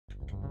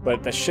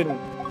but that shouldn't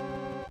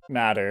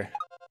matter.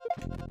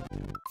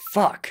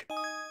 Fuck.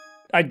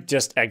 I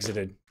just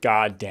exited.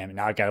 God damn it.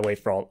 Now I gotta wait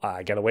for all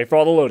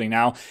the loading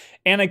now.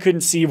 And I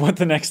couldn't see what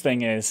the next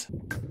thing is.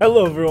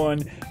 Hello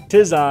everyone.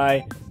 Tis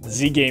I,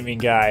 Z Gaming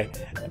Guy.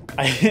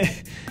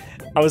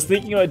 I was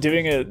thinking about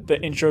doing the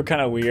intro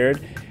kind of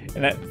weird,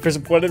 and for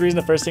whatever reason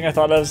the first thing I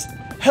thought of was,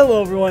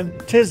 hello everyone,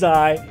 tis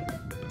I,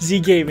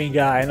 Z Gaming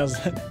Guy, and I was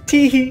like,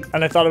 tee,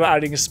 and I thought about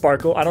adding a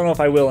sparkle. I don't know if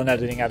I will in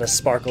editing add a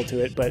sparkle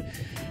to it, but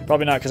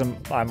probably not because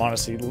I'm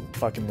honestly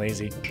fucking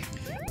lazy.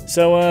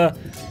 So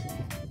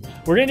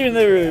we're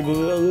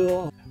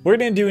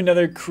gonna do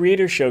another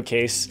creator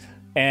showcase,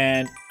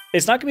 and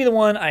it's not gonna be the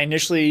one I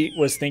initially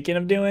was thinking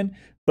of doing,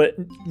 but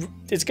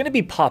it's gonna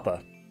be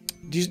Papa.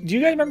 Do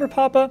you guys remember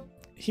Papa?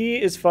 He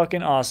is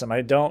fucking awesome. I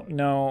don't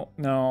know.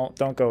 No,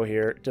 don't go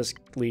here. Just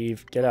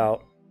leave. Get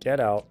out. Get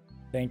out.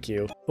 Thank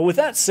you. But with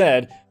that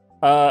said,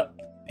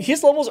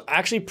 his levels are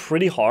actually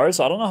pretty hard,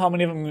 so I don't know how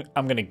many of them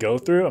I'm gonna go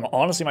through. I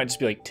honestly might just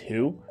be like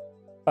 2.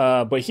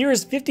 But here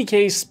is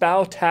 50k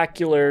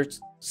Spectacular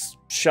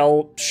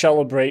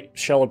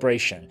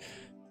Celebration.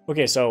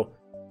 Okay, so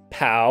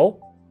POW,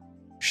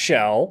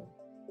 Shell.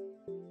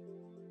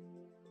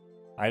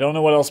 I don't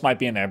know what else might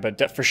be in there,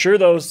 but for sure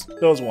those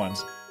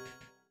ones.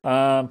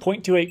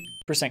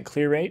 0.28%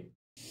 clear rate.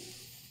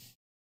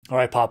 All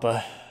right,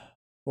 Papa,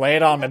 lay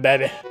it on me,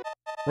 baby.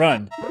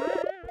 Run.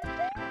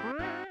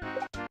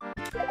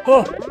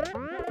 Oh.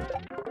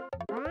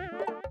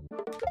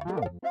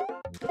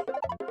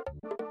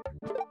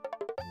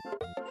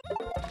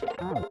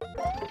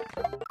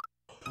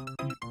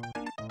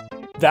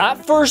 That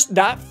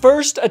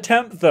first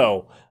attempt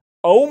though.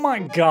 Oh my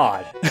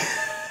god.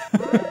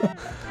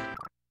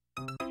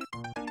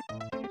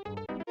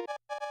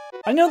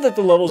 I know that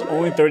the level's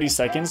only 30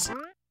 seconds,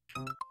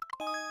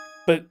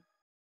 but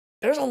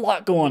there's a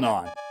lot going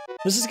on.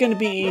 This is going to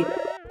be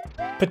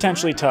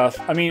potentially tough.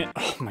 I mean,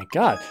 oh my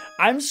god.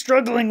 I'm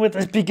struggling with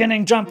this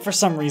beginning jump for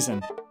some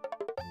reason.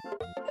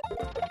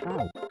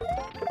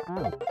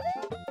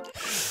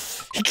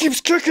 He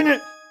keeps kicking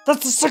it!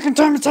 That's the second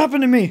time it's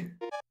happened to me!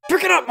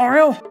 Pick it up,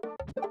 Mario!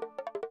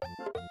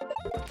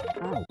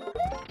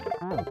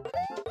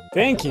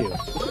 Thank you.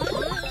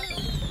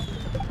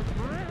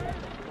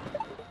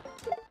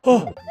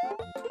 Oh.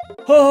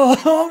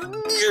 Oh.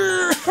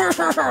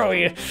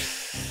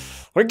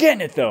 We're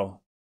getting it though.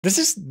 This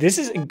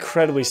is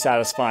incredibly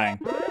satisfying.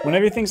 When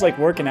everything's like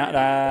working out,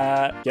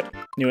 yep,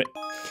 knew it.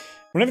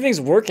 When everything's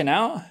working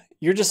out,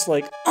 you're just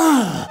like,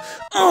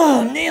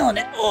 oh, nailing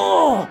it,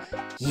 oh,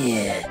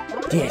 yeah,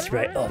 that's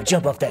right. Oh,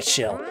 jump off that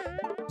shell.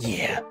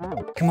 Yeah,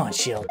 come on,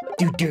 Shell,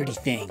 do dirty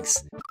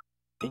things.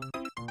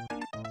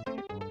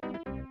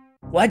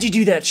 Why'd you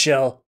do that,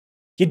 Shell?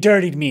 You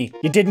dirtied me.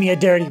 You did me a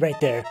dirty right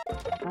there.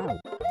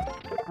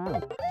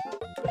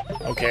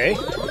 Okay.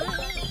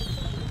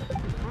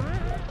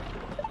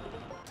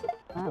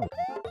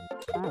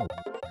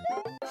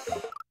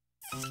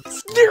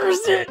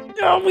 There's it!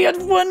 Oh, we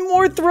had one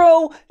more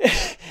throw!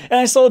 And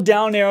I saw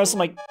down arrow, so I'm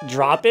like,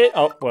 drop it?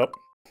 Oh, well.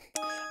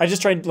 I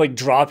just tried, like,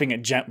 dropping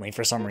it gently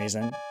for some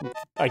reason.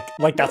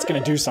 Like that's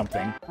gonna do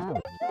something.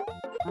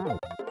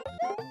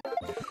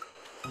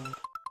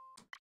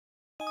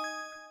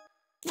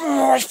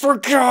 Oh, I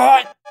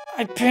forgot!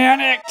 I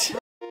panicked!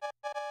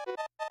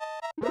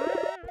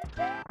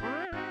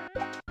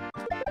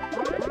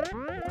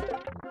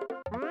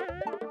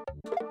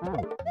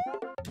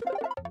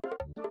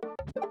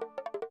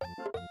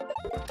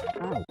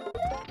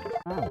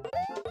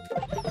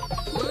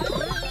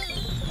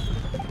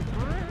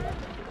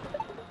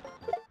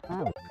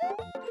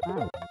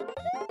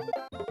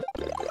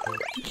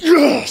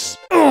 Yes!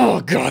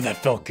 Oh god, that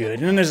felt good.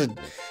 And then there's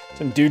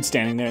some dude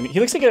standing there, and he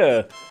looks like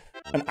an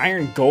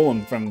iron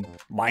golem from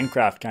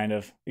Minecraft, kind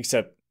of,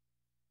 except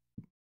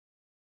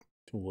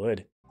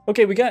wood.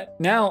 Okay, we got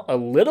now a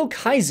little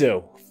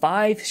Kaizo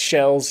 5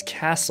 shells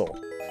castle.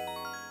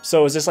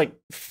 So is this like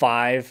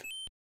 5?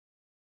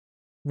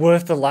 What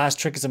if the last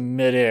trick is a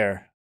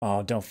midair?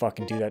 Oh, don't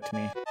fucking do that to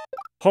me.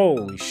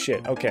 Holy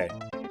shit. Okay.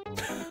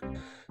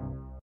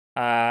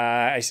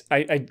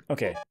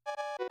 Okay.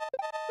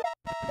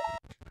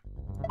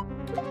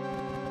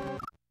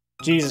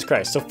 Jesus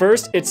Christ. So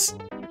first it's,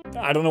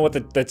 I don't know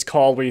what that's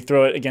called, where you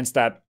throw it against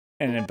that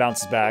and it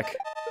bounces back.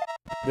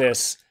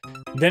 This.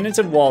 Then it's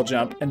a wall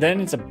jump, and then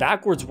it's a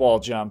backwards wall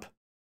jump.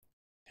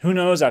 Who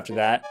knows after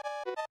that?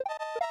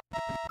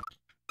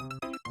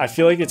 I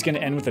feel like it's gonna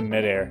end with a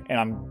midair, and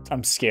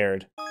I'm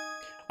scared.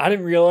 I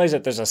didn't realize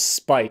that there's a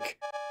spike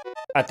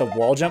at the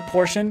wall jump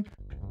portion.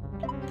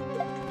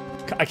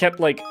 I kept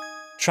like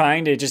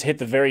trying to just hit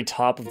the very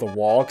top of the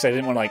wall because I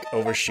didn't want to like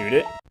overshoot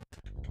it.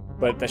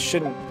 But that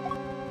shouldn't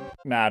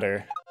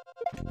matter.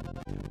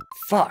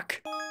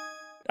 Fuck.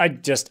 I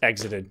just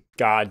exited.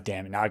 God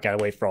damn it. Now I gotta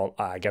wait for all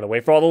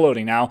the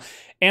loading now.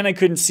 And I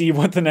couldn't see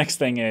what the next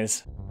thing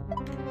is.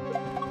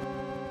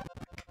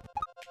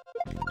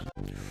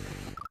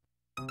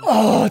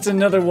 Oh, it's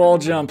another wall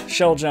jump,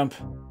 shell jump.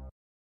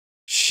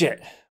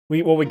 Shit.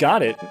 We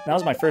got it. That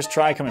was my first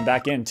try coming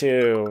back in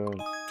too.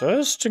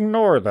 Just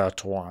ignore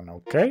that one,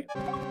 okay?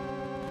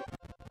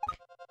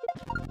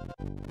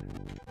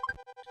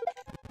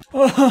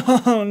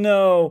 Oh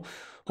no!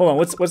 Hold on,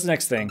 what's the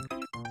next thing?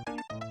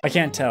 I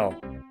can't tell.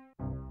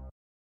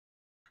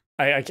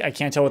 I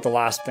can't tell what the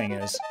last thing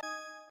is.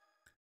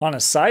 On a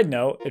side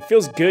note, it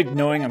feels good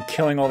knowing I'm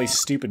killing all these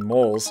stupid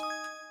moles.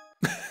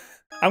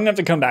 I'm gonna have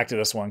to come back to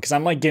this one, because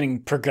I'm like getting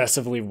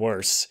progressively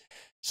worse.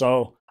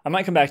 So, I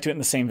might come back to it in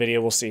the same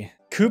video, we'll see.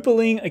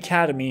 Koopaling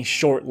Academy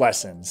short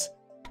lessons.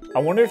 I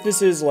wonder if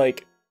this is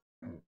like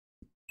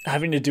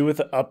having to do with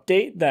the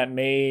update that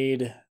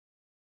made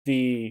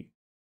the...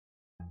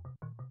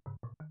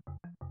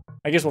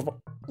 I guess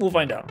we'll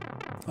find out.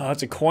 Oh,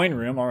 it's a coin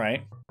room,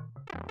 alright.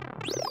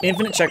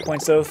 Infinite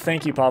checkpoints though,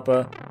 thank you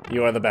Papa,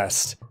 you are the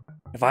best.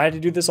 If I had to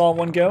do this all in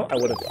one go, I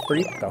would have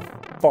freaked the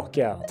fuck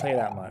out, I'll tell you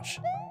that much.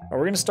 Alright,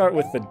 we're gonna start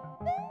with the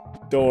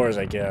doors,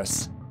 I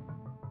guess.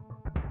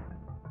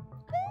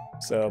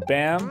 So,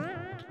 bam,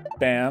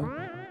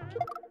 bam.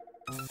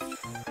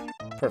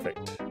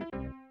 Perfect.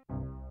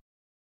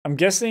 I'm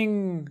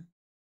guessing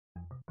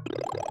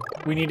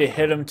we need to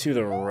hit him to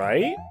the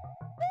right?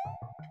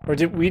 Or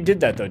we did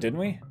that though, didn't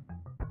we?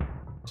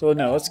 So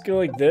no, let's go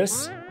like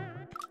this.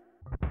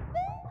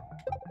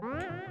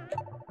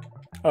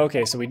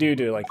 Okay, so we do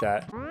it like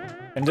that.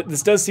 And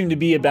this does seem to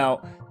be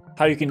about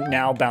how you can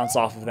now bounce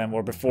off of them,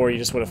 where before you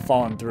just would have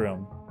fallen through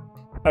them.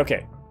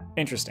 Okay,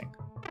 interesting.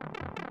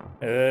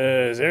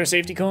 Is there a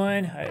safety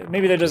coin?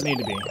 Maybe there doesn't need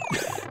to be.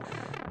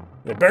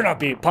 There better not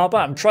be. Papa,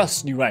 I'm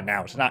trusting you right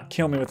now to not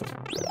kill me with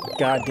a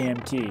goddamn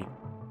key.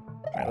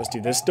 Alright, let's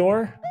do this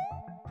door.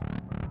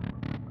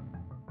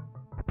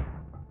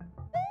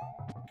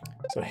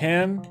 So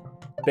him,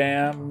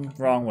 bam,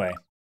 wrong way.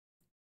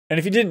 And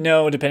if you didn't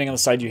know, depending on the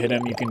side you hit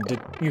him,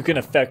 you can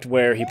affect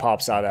where he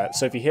pops out at.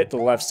 So if you hit the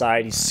left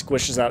side, he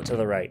squishes out to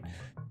the right.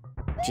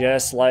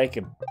 Just like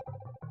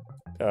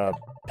a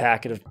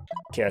packet of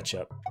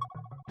ketchup.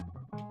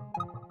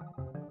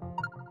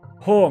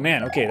 Oh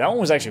man, okay, that one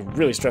was actually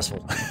really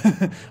stressful.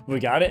 We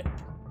got it.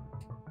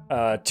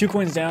 2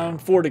 coins down,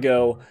 4 to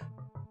go.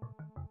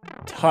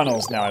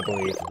 Tunnels now, I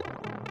believe.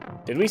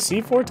 Did we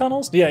see 4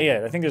 tunnels?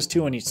 Yeah, I think there's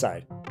 2 on each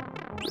side.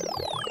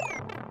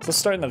 So let's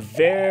start in the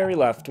very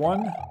left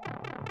one.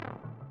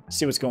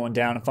 See what's going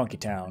down in Funky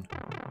Town.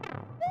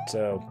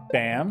 So,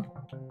 bam.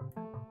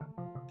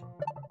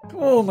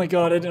 Oh my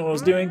god, I didn't know what I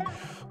was doing.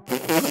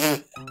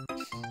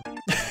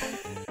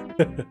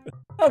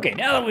 Okay,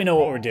 now that we know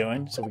what we're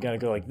doing, so we gotta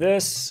go like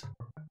this.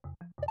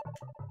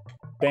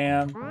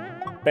 Bam,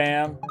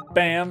 bam,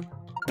 bam,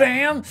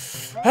 bam!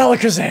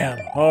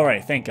 Alakazam!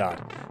 Alright, thank god.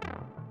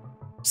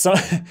 Some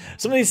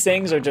of these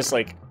things are just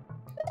like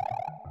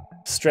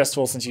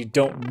stressful since you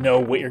don't know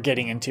what you're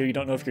getting into. You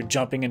don't know if you're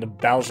jumping into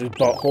Bowser's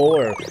butthole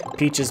or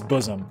Peach's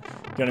bosom. You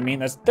know what I mean?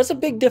 That's a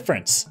big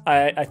difference.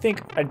 I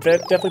think I'd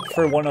definitely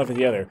prefer one over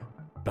the other.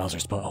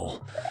 Bowser's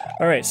butthole.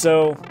 Alright,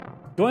 so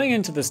going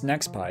into this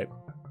next pipe,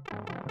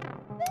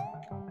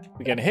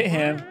 we gotta hit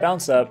him,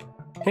 bounce up,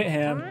 hit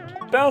him,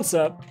 bounce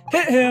up,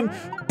 hit him,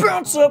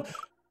 bounce up!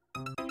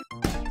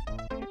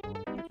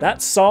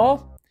 That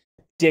saw?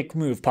 Dick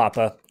move,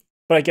 Papa.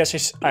 But I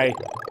guess I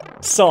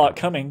saw it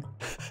coming.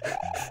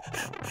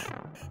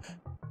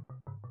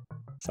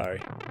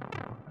 Sorry.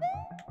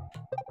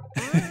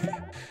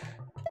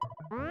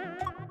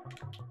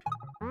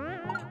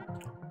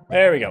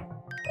 There we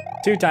go.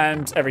 2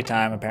 times every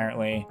time,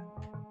 apparently.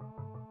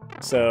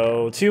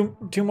 So, two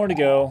more to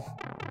go.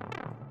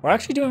 We're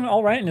actually doing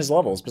all right in his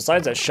levels.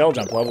 Besides that shell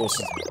jump level, which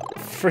is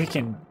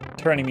freaking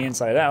turning me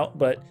inside out.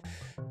 But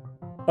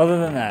other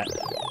than that,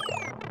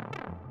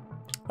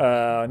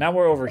 now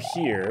we're over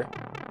here.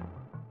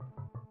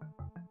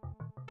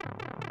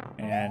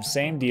 And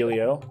same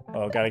dealio.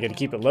 Oh, gotta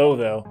keep it low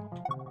though.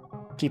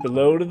 Keep it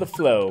low to the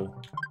flow.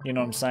 You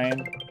know what I'm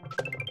saying?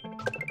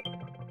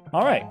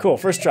 All right, cool.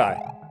 First try.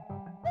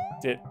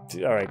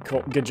 All right,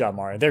 cool. Good job,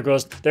 Mario. There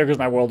goes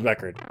my world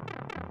record.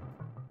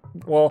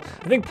 Well,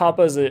 I think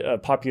Papa's a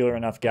popular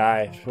enough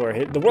guy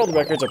where the world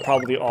records are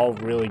probably all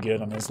really good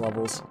on his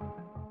levels.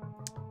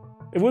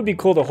 It would be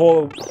cool to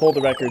hold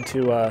the record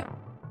to,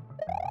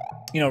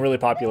 you know, really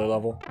popular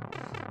level.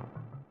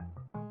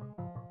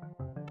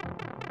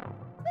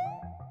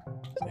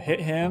 So hit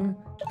him.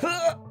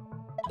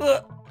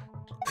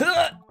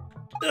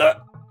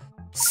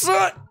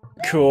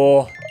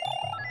 Cool.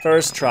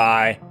 First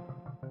try.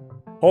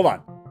 Hold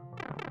on.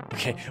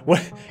 Okay,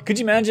 what? Could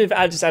you imagine if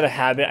I just had a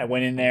habit, I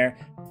went in there,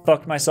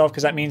 fucked myself,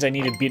 because that means I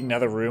need to beat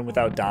another room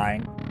without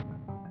dying.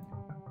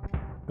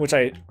 Which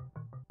I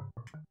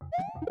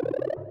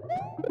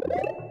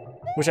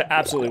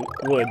absolutely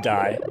would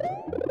die.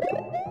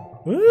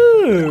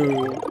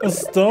 Ooh, a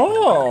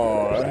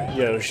star,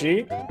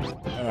 Yoshi.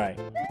 Alright.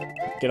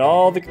 Get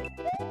all the...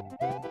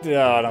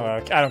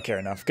 Oh, I don't care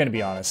enough, gonna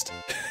be honest.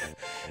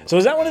 So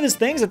is that one of his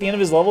things? At the end of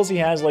his levels, he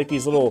has like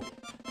these little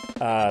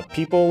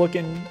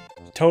people-looking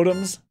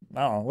totems?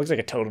 I don't know, looks like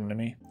a totem to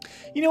me.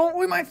 You know what,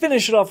 we might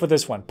finish it off with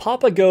this one.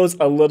 Papa goes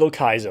a little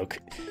Kaizo.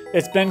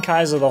 It's been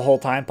Kaizo the whole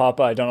time,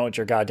 Papa. I don't know what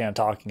you're goddamn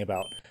talking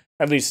about.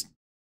 At least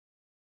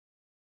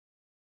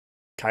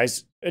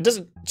Kaizo, it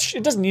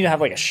doesn't need to have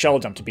like a shell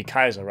jump to be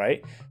Kaizo,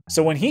 right?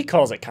 So when he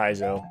calls it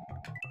Kaizo,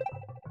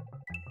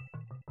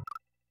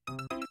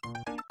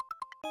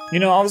 you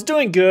know, I was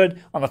doing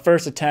good on the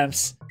first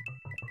attempts.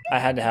 I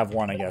had to have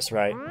one, I guess,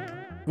 right?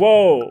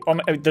 Whoa,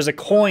 there's a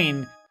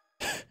coin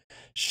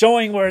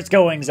showing where it's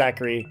going,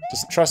 Zachary.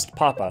 Just trust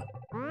Papa.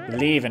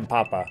 Believe in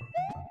Papa.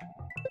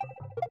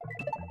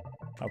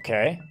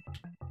 Okay.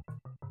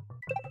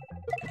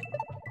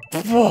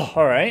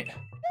 All right.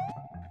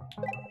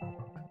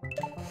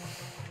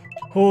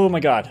 Oh my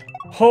god.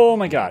 Oh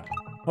my god.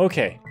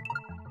 Okay.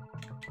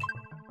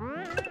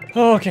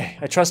 Okay,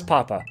 I trust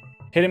Papa.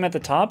 Hit him at the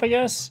top, I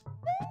guess?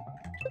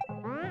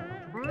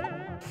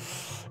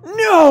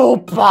 No,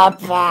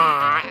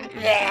 Papa!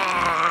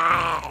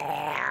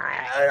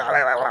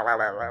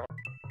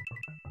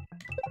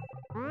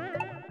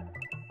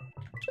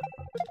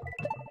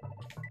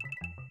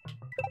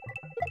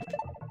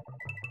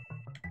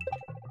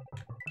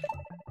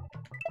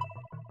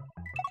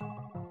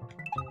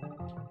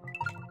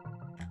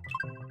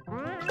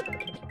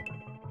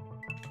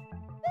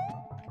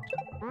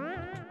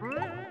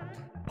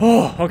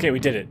 Oh, okay, we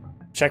did it.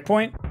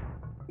 Checkpoint?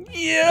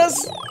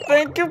 Yes!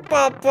 Thank you,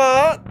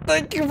 Papa!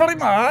 Thank you very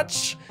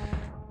much!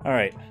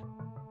 Alright.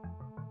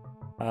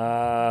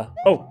 Oh!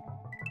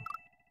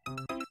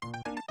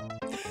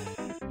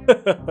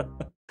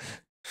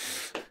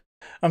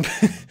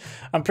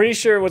 I'm pretty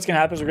sure what's gonna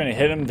happen is we're gonna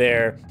hit him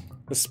there.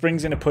 The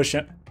spring's gonna push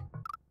him.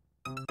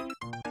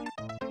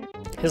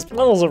 His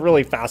levels are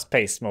really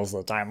fast-paced most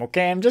of the time,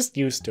 okay? I'm just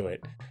used to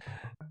it.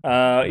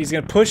 He's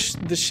gonna push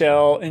the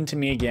shell into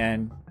me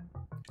again.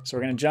 So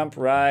we're gonna jump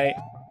right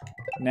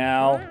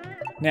now.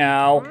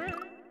 Now,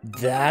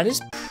 that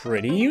is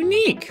pretty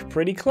unique,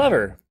 pretty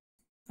clever.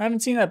 I haven't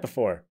seen that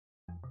before.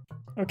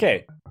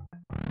 Okay.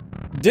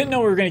 Didn't know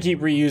we were gonna keep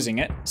reusing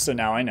it, so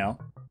now I know.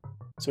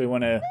 So we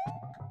wanna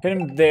hit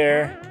him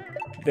there,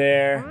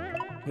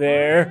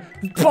 there.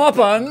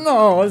 Papa,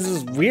 no, this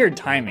is weird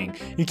timing.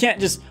 You can't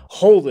just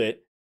hold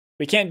it.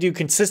 We can't do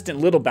consistent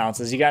little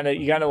bounces. You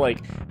gotta like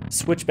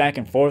switch back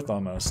and forth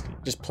almost.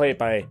 Just play it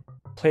by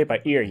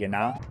ear, you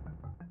know?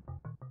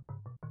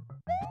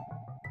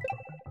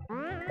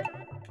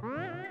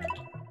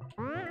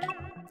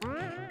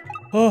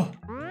 Oh.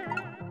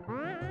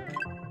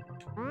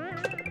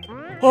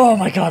 Oh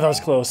my god, that was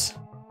close.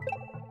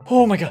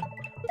 Oh my god.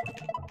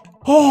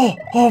 Oh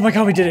my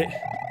god, we did it.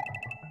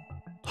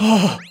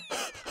 Oh.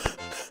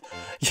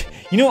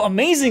 You know,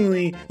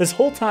 amazingly, this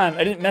whole time,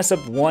 I didn't mess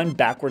up one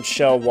backward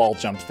shell wall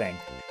jump thing.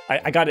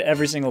 I got it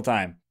every single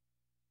time.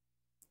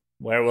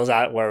 Where was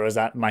that? Where was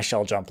that? My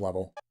shell jump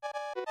level.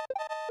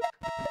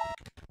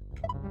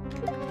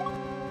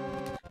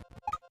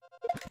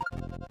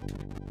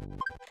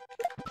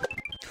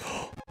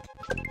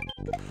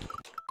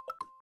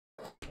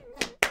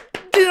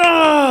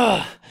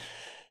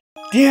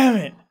 Damn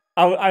it!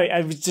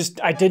 I was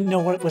just, I didn't know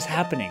what was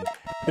happening.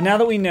 But now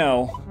that we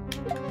know,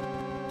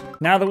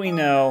 my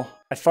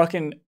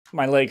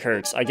leg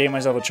hurts. I gave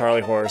myself a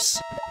Charlie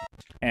horse,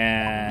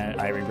 and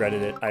I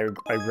regretted it. I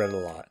regret it a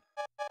lot.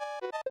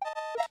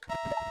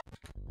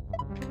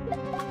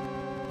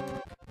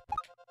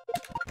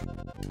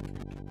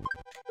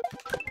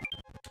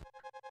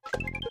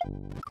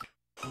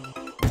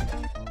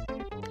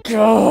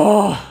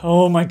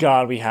 Oh my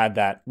god, we had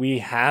that. We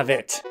have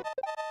it.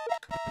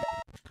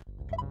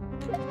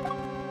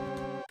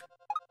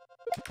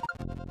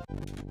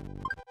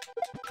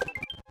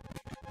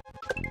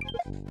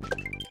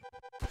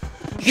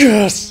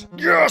 Yes!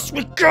 Yes,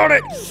 we got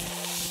it!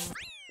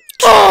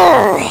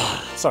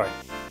 Sorry.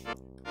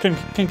 Couldn't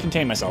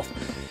contain myself.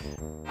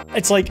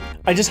 It's like,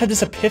 I just had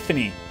this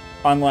epiphany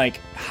on like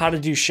how to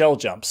do shell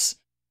jumps.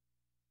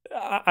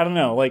 I don't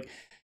know, like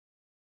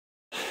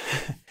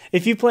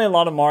if you play a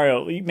lot of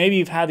Mario, maybe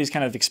you've had these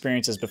kind of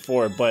experiences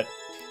before, but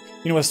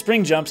you know, with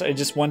spring jumps,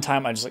 one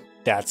time I just like,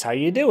 that's how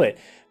you do it.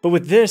 But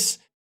with this,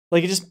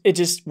 like it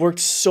just worked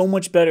so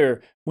much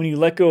better when you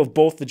let go of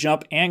both the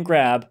jump and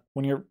grab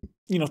when you're,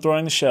 you know,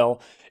 throwing the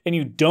shell, and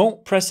you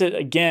don't press it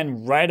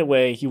again right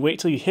away. You wait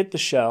till you hit the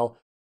shell,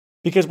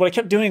 because what I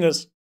kept doing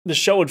is the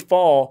shell would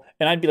fall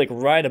and I'd be like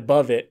right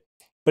above it.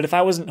 But if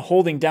I wasn't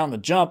holding down the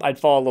jump, I'd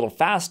fall a little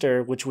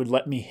faster, which would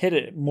let me hit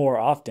it more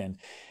often.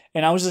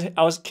 And I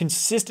was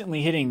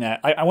consistently hitting that.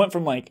 I went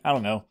from like, I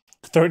don't know,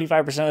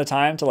 35% of the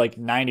time to like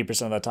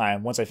 90% of the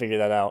time once I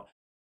figured that out.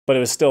 But it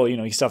was still, you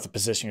know, you still have to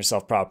position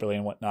yourself properly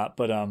and whatnot.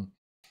 But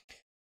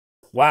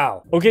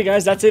wow. Okay,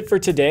 guys, that's it for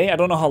today. I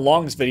don't know how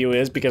long this video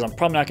is because I'm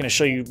probably not going to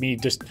show you me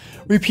just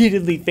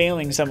repeatedly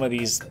failing some of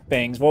these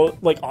things. Well,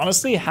 like,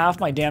 honestly, half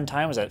my damn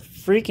time was that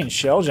freaking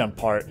shell jump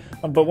part.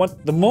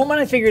 But the moment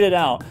I figured it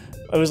out,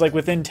 it was like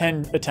within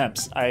 10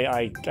 attempts,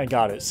 I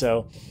got it.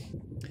 So,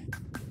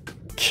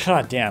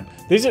 god damn.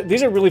 These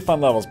are really fun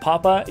levels.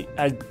 Papa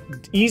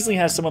easily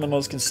has some of the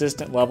most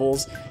consistent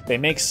levels. They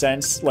make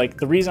sense. Like,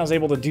 the reason I was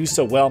able to do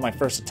so well my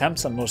first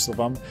attempts on most of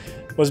them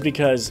was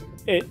because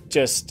it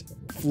just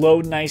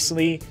flowed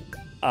nicely.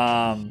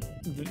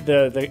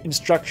 The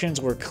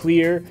instructions were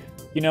clear,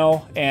 you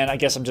know, and I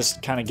guess I'm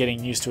just kind of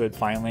getting used to it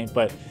finally.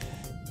 But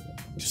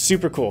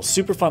super cool,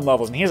 super fun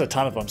levels, and he has a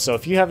ton of them. So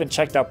if you haven't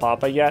checked out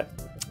Papa yet,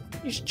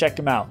 you should check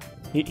him out.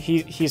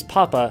 He's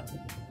Papa,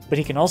 but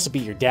he can also be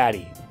your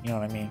daddy. You know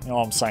what I mean? You know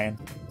what I'm saying?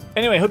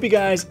 Anyway, hope you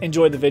guys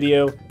enjoyed the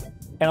video,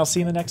 and I'll see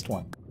you in the next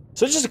one.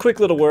 So just a quick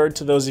little word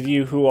to those of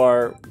you who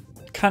are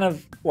kind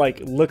of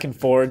like looking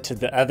forward to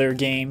the other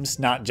games,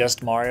 not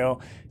just Mario.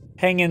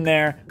 Hang in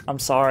there. I'm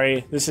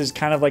sorry. This is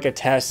kind of like a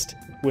test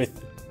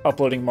with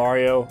uploading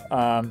Mario.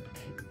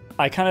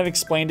 I kind of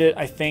explained it,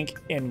 I think,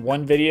 in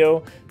one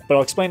video, but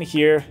I'll explain it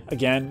here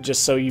again,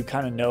 just so you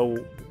kind of know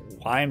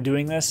why I'm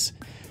doing this.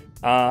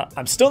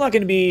 I'm still not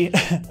going to be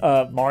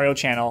a Mario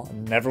channel.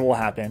 Never will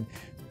happen.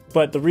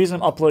 But the reason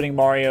I'm uploading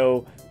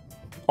Mario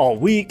all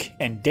week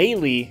and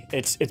daily,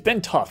 it's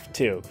been tough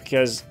too,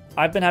 because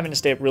I've been having to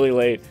stay up really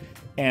late,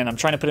 and I'm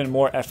trying to put in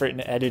more effort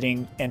into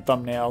editing and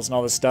thumbnails and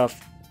all this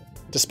stuff,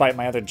 despite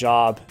my other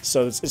job.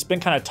 So it's been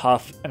kind of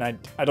tough, and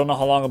I don't know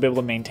how long I'll be able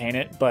to maintain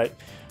it, but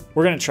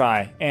we're going to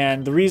try.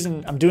 And the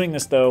reason I'm doing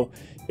this, though,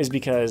 is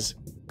because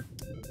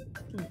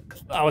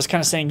I was kind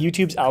of saying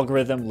YouTube's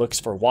algorithm looks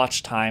for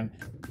watch time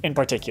in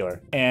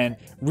particular, and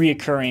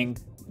reoccurring,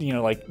 you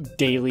know, like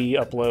daily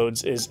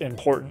uploads is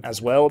important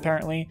as well,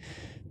 apparently.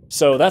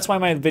 So that's why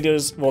my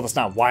videos, well, that's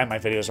not why my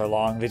videos are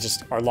long. They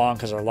just are long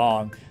because they're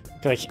long.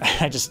 Like,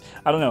 I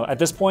don't know. At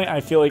this point,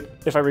 I feel like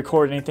if I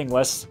record anything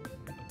less,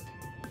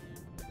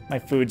 my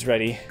food's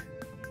ready.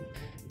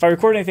 If I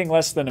record anything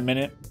less than a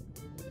minute,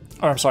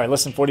 or I'm sorry,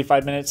 less than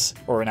 45 minutes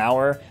or an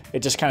hour, it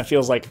just kind of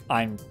feels like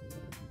I'm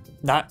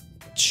not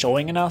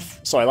showing enough.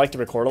 So I like to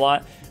record a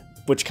lot,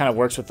 which kind of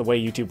works with the way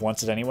YouTube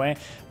wants it anyway.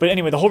 But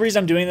anyway, the whole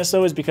reason I'm doing this,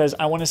 though, is because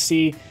I want to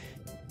see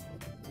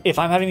if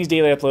I'm having these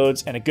daily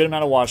uploads and a good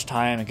amount of watch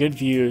time and good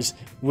views,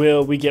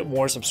 will we get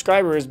more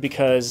subscribers?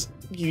 Because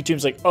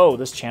YouTube's like, oh,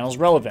 this channel's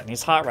relevant.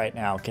 He's hot right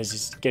now because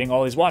he's getting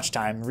all these watch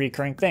time,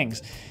 recurring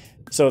things.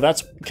 So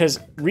that's because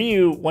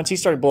Ryu, once he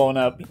started blowing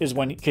up, is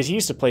when, because he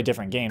used to play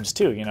different games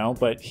too, you know,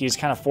 but he's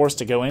kind of forced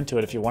to go into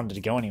it if he wanted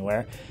to go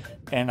anywhere.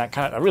 And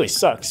that really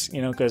sucks,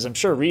 you know, because I'm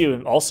sure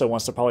Ryu also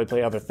wants to probably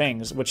play other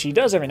things, which he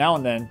does every now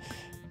and then.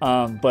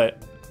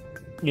 But,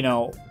 you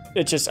know,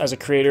 it's just, as a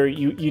creator,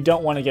 you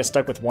don't want to get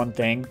stuck with one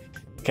thing,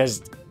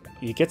 because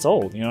it gets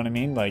old, you know what I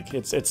mean? Like,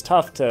 it's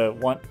tough to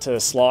want to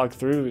slog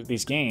through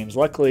these games.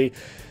 Luckily,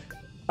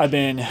 I've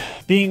been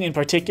being in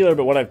particular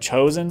about what I've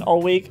chosen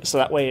all week, so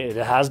that way it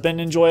has been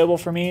enjoyable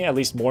for me, at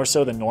least more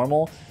so than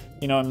normal.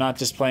 You know, I'm not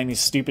just playing these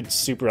stupid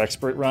super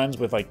expert runs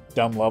with like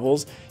dumb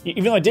levels.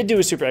 Even though I did do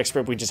a super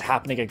expert, we just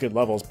happen to get good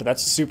levels, but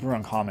that's super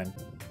uncommon.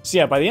 So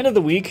yeah, by the end of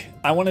the week,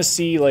 I want to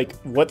see like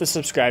what the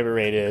subscriber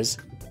rate is,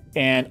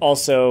 and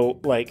also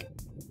like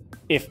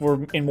if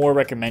we're in more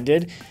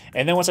recommended.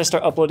 And then once I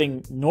start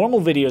uploading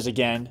normal videos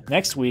again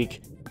next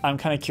week, I'm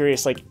kind of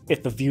curious like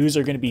if the views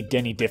are going to be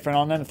any different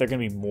on them, if they're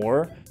going to be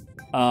more.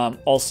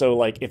 Also,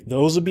 like if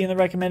those will be in the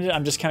recommended,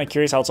 I'm just kind of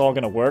curious how it's all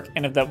going to work,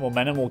 and if that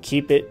momentum will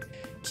keep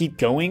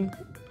going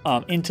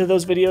into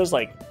those videos,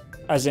 like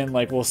as in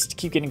like we'll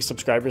keep getting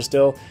subscribers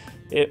still.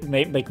 It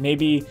may like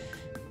maybe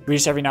we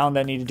just every now and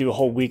then need to do a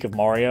whole week of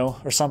Mario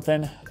or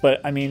something.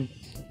 But I mean,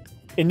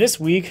 in this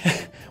week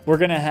we're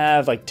gonna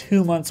have like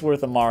 2 months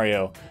worth of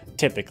Mario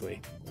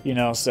typically, you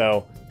know.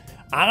 So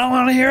I don't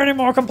want to hear any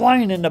more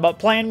complaining about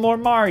playing more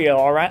Mario.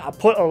 All right, I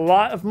put a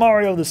lot of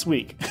Mario this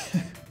week.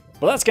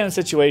 Well, that's kind of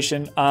the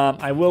situation.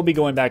 I will be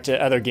going back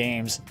to other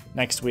games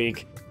next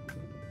week.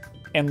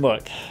 And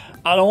look,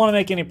 I don't want to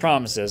make any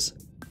promises.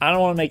 I don't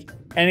want to make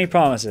any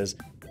promises.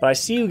 But I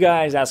see you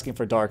guys asking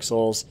for Dark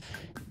Souls,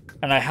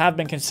 and I have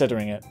been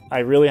considering it. I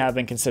really have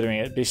been considering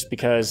it, just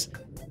because,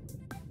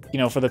 you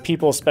know, for the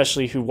people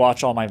especially who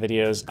watch all my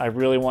videos, I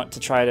really want to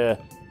try to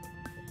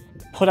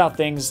put out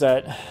things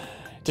that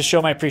to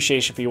show my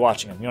appreciation for you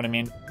watching them. You know what I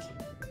mean?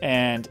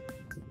 And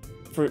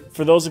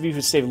for those of you who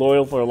stayed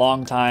loyal for a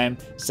long time,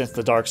 since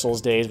the Dark Souls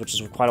days, which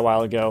is quite a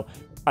while ago,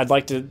 I'd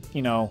like to,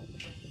 you know,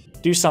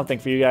 do something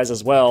for you guys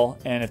as well.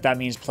 And if that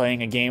means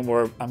playing a game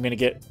where I'm going to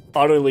get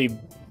utterly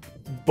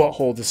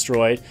butthole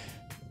destroyed,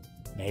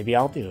 maybe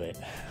I'll do it.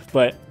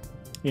 But,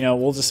 you know,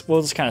 we'll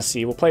just kind of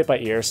see. We'll play it by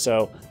ear.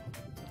 So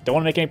don't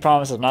want to make any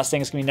promises. I'm not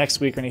saying it's going to be next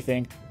week or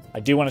anything.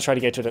 I do want to try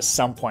to get to it at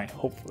some point,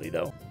 hopefully,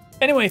 though.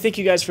 Anyway, thank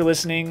you guys for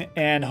listening,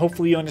 and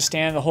hopefully you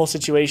understand the whole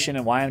situation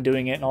and why I'm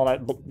doing it and all that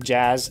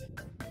jazz.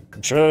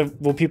 I'm sure there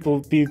will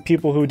be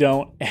people who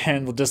don't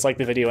and will dislike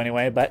the video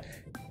anyway, but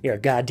you're a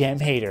goddamn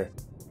hater.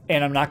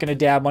 And I'm not going to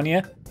dab on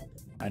you.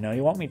 I know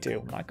you want me to.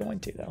 I'm not going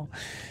to, though.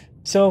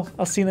 So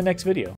I'll see you in the next video.